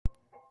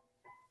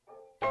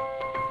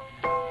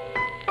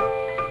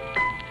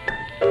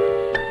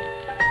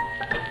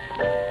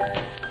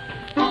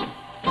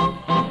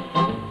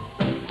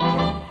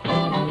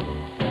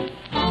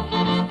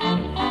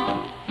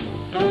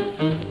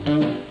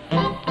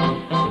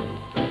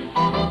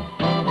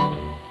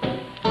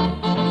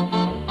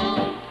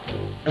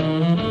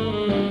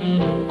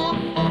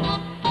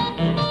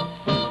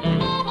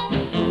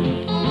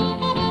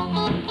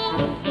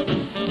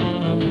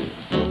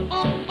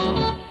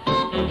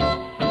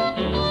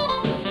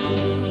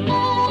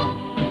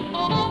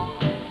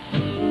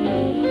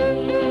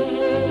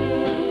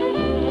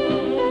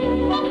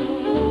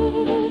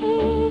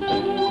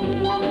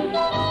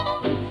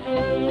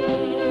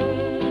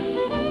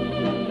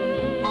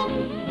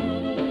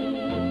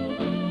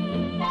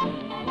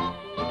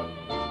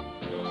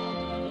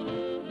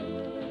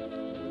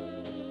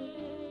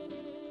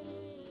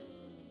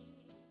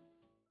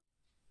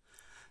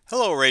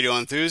Hello radio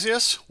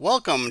enthusiasts,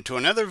 welcome to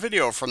another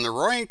video from the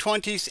Roaring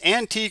Twenties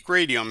Antique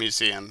Radio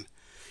Museum.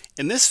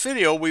 In this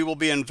video we will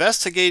be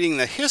investigating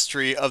the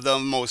history of the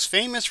most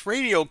famous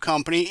radio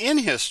company in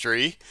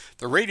history,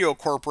 the Radio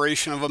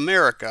Corporation of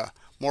America,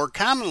 more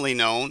commonly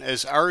known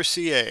as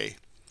RCA.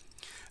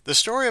 The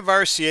story of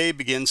RCA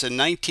begins in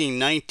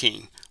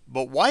 1919,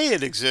 but why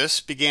it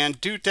exists began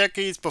 2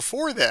 decades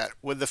before that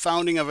with the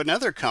founding of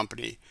another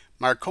company,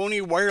 Marconi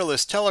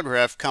Wireless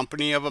Telegraph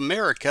Company of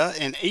America,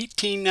 in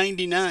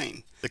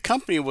 1899. The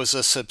company was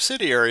a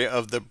subsidiary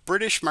of the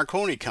British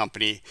Marconi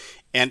Company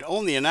and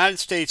owned the United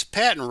States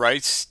patent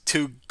rights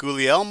to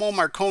Guglielmo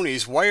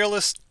Marconi's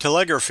wireless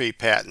telegraphy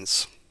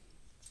patents.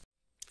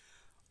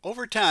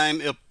 Over time,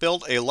 it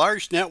built a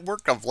large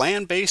network of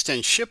land-based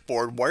and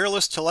shipboard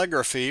wireless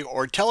telegraphy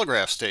or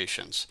telegraph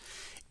stations.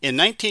 In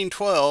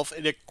 1912,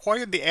 it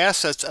acquired the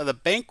assets of the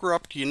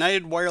bankrupt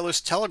United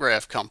Wireless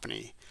Telegraph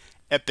Company.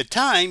 At the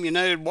time,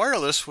 United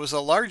Wireless was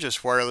the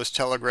largest wireless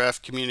telegraph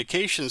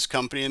communications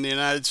company in the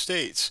United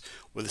States,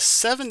 with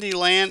 70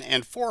 land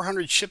and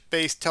 400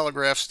 ship-based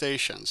telegraph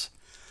stations.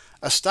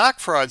 A stock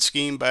fraud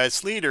scheme by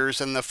its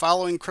leaders and the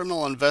following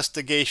criminal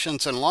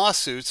investigations and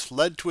lawsuits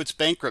led to its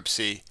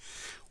bankruptcy.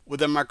 With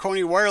the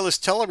Marconi Wireless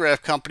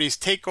Telegraph Company's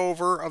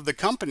takeover of the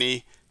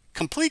company,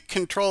 complete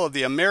control of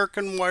the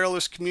American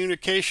wireless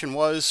communication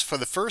was, for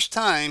the first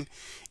time,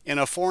 in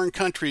a foreign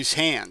country's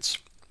hands.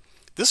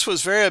 This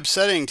was very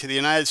upsetting to the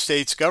United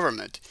States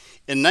government.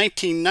 In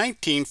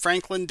 1919,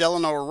 Franklin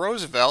Delano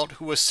Roosevelt,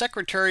 who was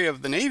Secretary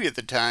of the Navy at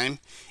the time,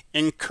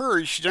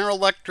 encouraged General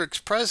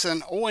Electric's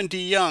president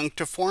O&D Young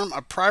to form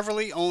a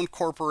privately owned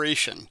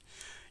corporation.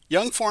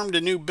 Young formed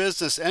a new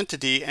business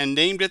entity and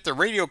named it the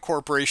Radio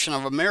Corporation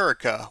of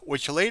America,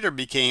 which later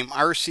became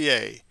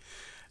RCA.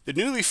 The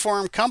newly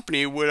formed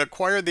company would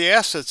acquire the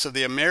assets of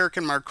the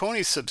American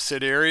Marconi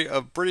subsidiary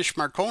of British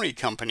Marconi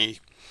Company.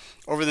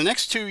 Over the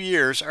next 2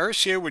 years,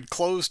 RCA would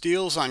close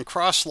deals on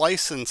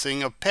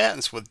cross-licensing of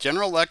patents with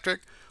General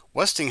Electric,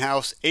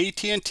 Westinghouse,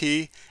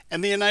 AT&T,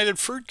 and the United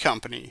Fruit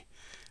Company.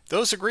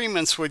 Those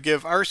agreements would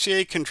give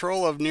RCA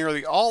control of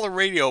nearly all the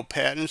radio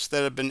patents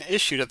that had been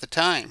issued at the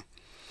time.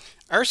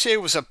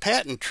 RCA was a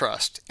patent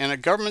trust and a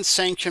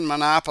government-sanctioned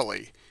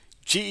monopoly.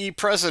 GE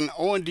President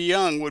O&D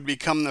Young would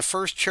become the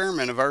first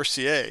chairman of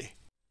RCA.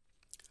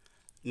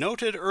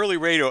 Noted early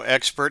radio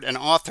expert and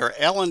author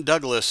Alan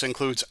Douglas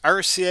includes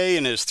RCA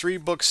in his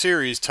 3-book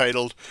series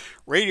titled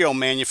Radio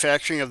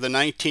Manufacturing of the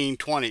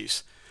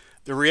 1920s.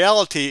 The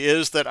reality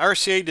is that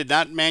RCA did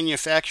not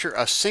manufacture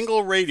a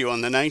single radio in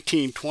the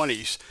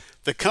 1920s.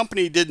 The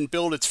company didn't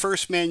build its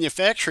first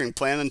manufacturing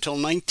plant until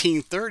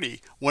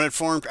 1930, when it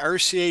formed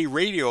RCA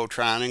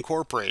Radiotron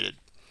Incorporated.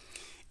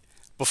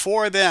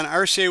 Before then,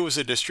 RCA was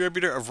a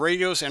distributor of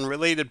radios and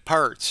related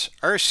parts.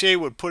 RCA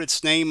would put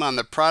its name on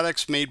the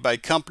products made by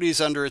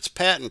companies under its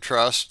patent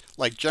trust,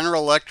 like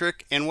General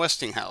Electric and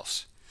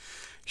Westinghouse.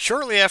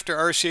 Shortly after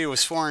RCA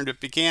was formed, it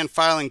began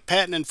filing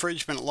patent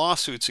infringement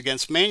lawsuits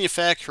against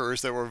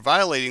manufacturers that were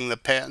violating the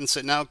patents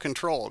it now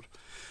controlled.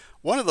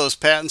 One of those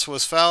patents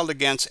was filed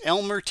against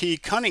Elmer T.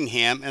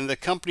 Cunningham and the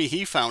company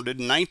he founded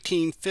in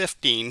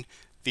 1915,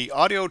 the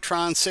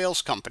Audiotron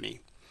Sales Company.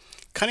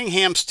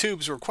 Cunningham's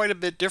tubes were quite a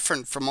bit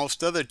different from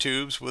most other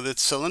tubes, with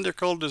its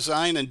cylindrical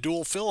design and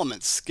dual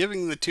filaments,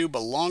 giving the tube a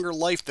longer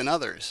life than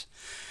others.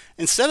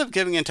 Instead of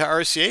giving in to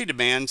RCA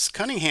demands,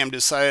 Cunningham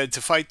decided to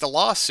fight the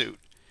lawsuit.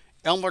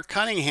 Elmer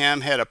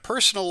Cunningham had a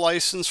personal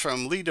license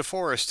from Lee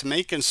DeForest to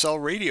make and sell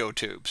radio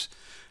tubes.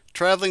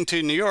 Traveling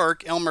to New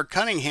York, Elmer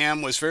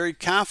Cunningham was very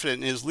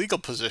confident in his legal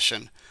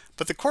position,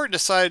 but the court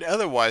decided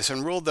otherwise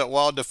and ruled that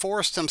while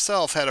DeForest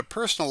himself had a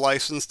personal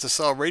license to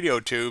sell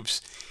radio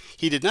tubes,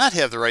 he did not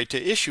have the right to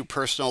issue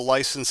personal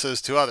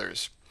licenses to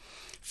others.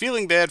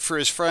 Feeling bad for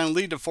his friend,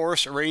 Lee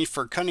DeForest arranged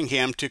for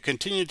Cunningham to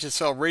continue to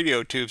sell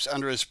radio tubes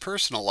under his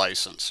personal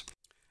license.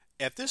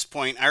 At this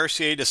point,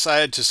 RCA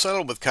decided to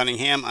settle with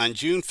Cunningham on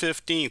June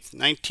 15,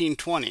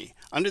 1920.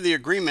 Under the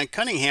agreement,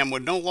 Cunningham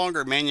would no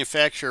longer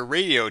manufacture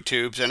radio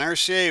tubes, and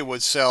RCA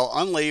would sell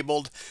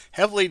unlabeled,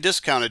 heavily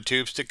discounted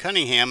tubes to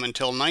Cunningham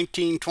until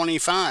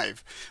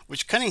 1925,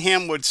 which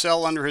Cunningham would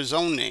sell under his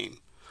own name.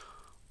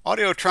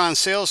 Audiotron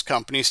Sales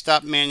Company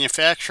stopped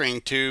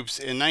manufacturing tubes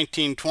in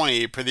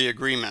 1920 per the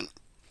agreement.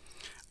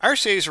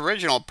 RCA's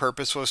original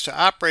purpose was to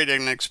operate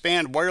and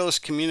expand wireless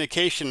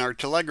communication or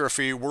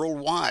telegraphy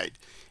worldwide.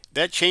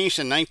 That changed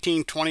in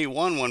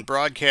 1921 when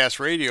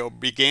broadcast radio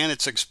began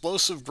its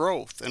explosive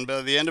growth, and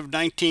by the end of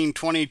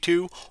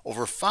 1922,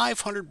 over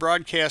 500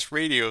 broadcast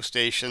radio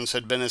stations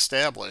had been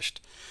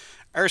established.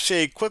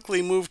 RCA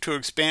quickly moved to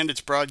expand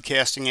its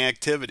broadcasting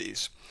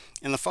activities.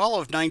 In the fall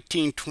of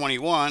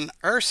 1921,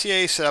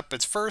 RCA set up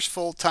its first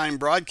full-time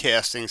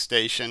broadcasting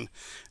station,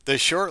 the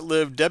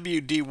short-lived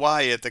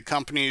WDY, at the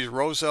company's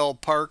Roselle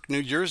Park,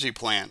 New Jersey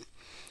plant.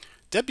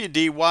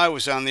 WDY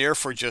was on the air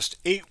for just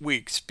 8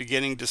 weeks,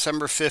 beginning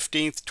December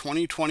 15,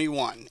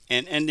 2021,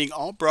 and ending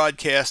all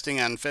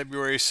broadcasting on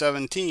February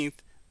 17,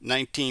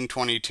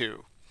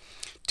 1922.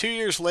 2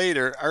 years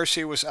later,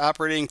 RCA was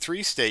operating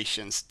 3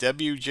 stations,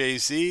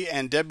 WJZ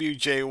and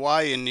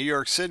WJY in New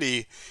York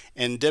City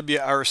and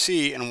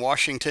WRC in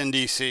Washington,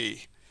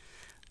 D.C.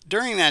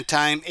 During that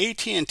time,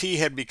 AT&T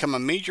had become a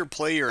major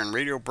player in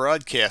radio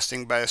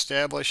broadcasting by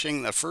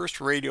establishing the first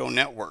radio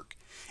network.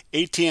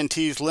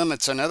 AT&T's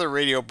limits on other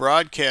radio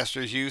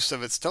broadcasters' use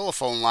of its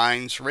telephone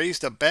lines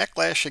raised a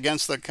backlash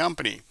against the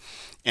company,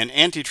 and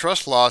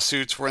antitrust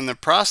lawsuits were in the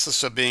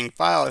process of being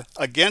filed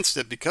against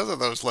it because of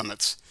those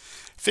limits.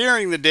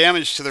 Fearing the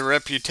damage to their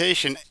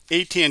reputation,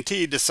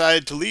 AT&T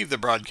decided to leave the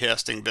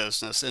broadcasting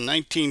business in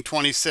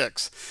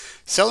 1926,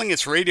 selling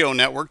its radio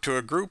network to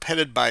a group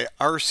headed by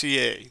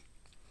RCA.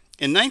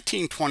 In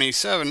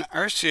 1927,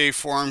 RCA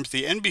formed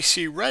the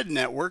NBC Red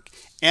Network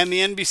and the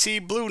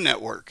NBC Blue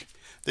Network.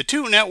 The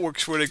two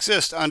networks would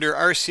exist under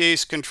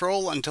RCA's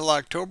control until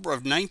October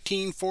of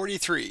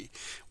 1943,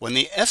 when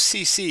the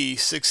FCC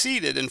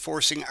succeeded in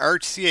forcing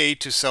RCA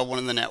to sell one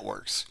of the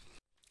networks.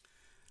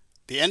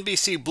 The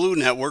NBC Blue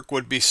Network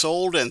would be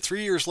sold, and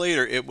 3 years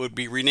later it would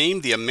be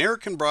renamed the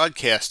American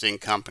Broadcasting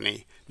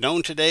Company,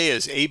 known today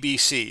as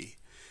ABC.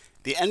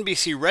 The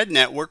NBC Red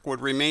Network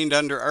would remain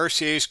under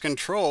RCA's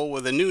control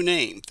with a new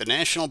name, the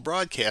National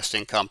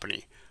Broadcasting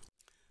Company,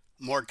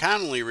 more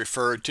commonly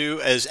referred to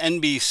as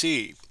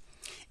NBC.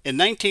 In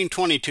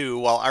 1922,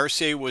 while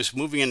RCA was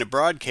moving into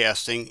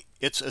broadcasting,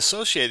 its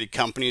associated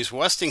companies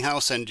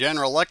Westinghouse and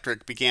General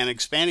Electric began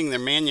expanding their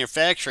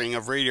manufacturing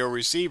of radio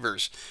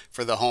receivers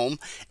for the home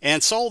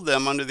and sold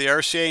them under the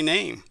RCA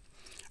name.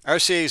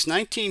 RCA's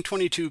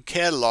 1922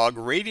 catalog,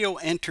 Radio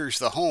Enters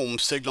the Home,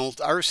 signaled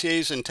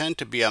RCA's intent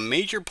to be a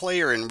major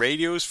player in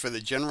radios for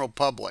the general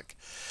public.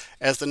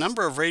 As the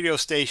number of radio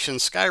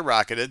stations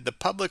skyrocketed, the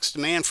public's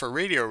demand for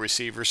radio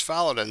receivers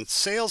followed, and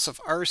sales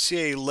of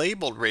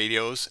RCA-labeled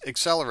radios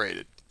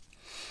accelerated.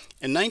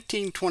 In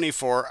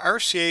 1924,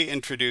 RCA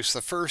introduced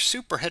the first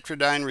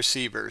superheterodyne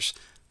receivers,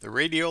 the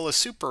Radiola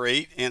Super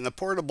 8 and the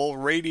portable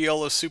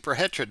Radiola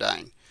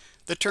Superheterodyne,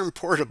 the term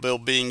portable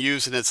being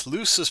used in its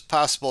loosest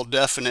possible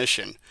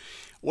definition.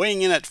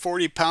 Weighing in at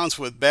 40 pounds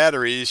with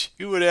batteries,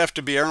 you would have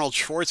to be Arnold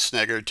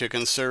Schwarzenegger to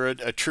consider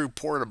it a true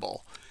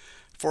portable.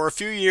 For a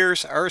few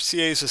years,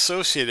 RCA's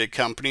associated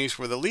companies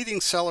were the leading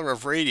seller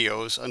of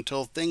radios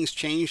until things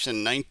changed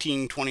in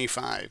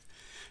 1925.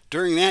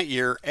 During that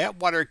year,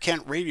 Atwater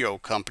Kent Radio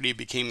Company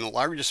became the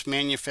largest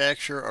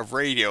manufacturer of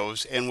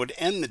radios and would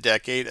end the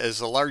decade as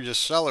the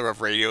largest seller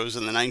of radios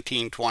in the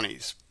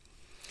 1920s.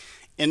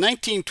 In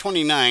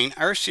 1929,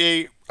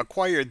 RCA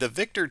acquired the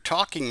Victor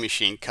Talking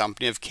Machine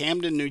Company of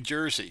Camden, New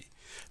Jersey.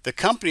 The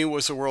company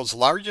was the world's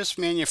largest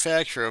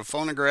manufacturer of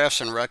phonographs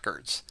and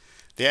records.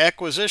 The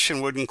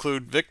acquisition would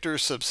include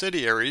Victor's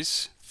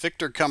subsidiaries,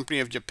 Victor Company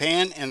of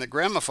Japan and the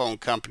Gramophone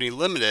Company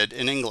Limited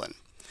in England.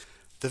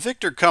 The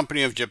Victor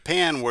Company of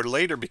Japan would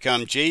later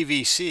become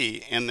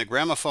JVC, and the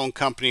Gramophone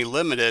Company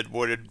Limited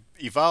would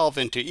evolve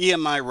into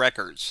EMI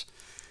Records.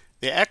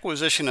 The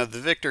acquisition of the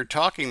Victor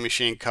Talking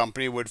Machine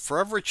Company would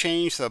forever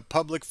change the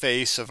public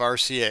face of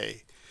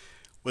RCA.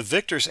 With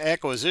Victor's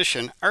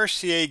acquisition,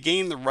 RCA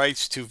gained the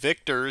rights to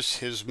Victor's,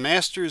 his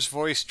master's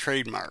voice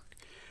trademark.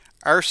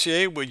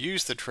 RCA would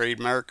use the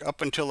trademark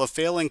up until a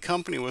failing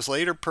company was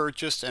later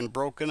purchased and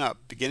broken up,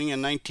 beginning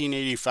in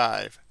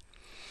 1985.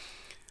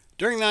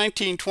 During the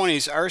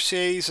 1920s,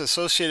 RCA's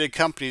associated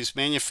companies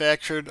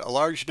manufactured a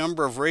large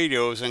number of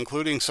radios,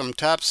 including some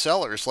top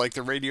sellers like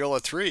the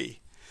Radiola 3.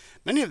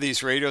 Many of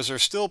these radios are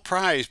still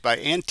prized by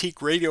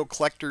antique radio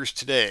collectors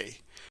today.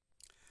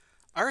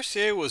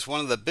 RCA was one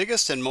of the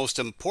biggest and most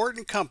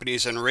important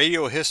companies in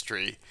radio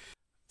history.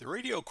 The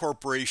Radio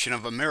Corporation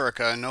of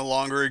America no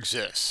longer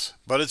exists,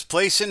 but its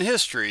place in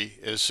history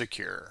is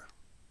secure.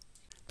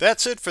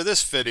 That's it for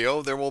this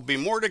video. There will be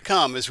more to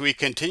come as we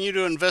continue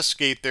to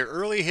investigate the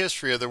early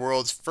history of the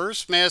world's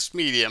first mass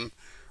medium,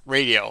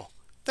 radio.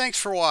 Thanks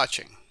for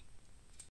watching.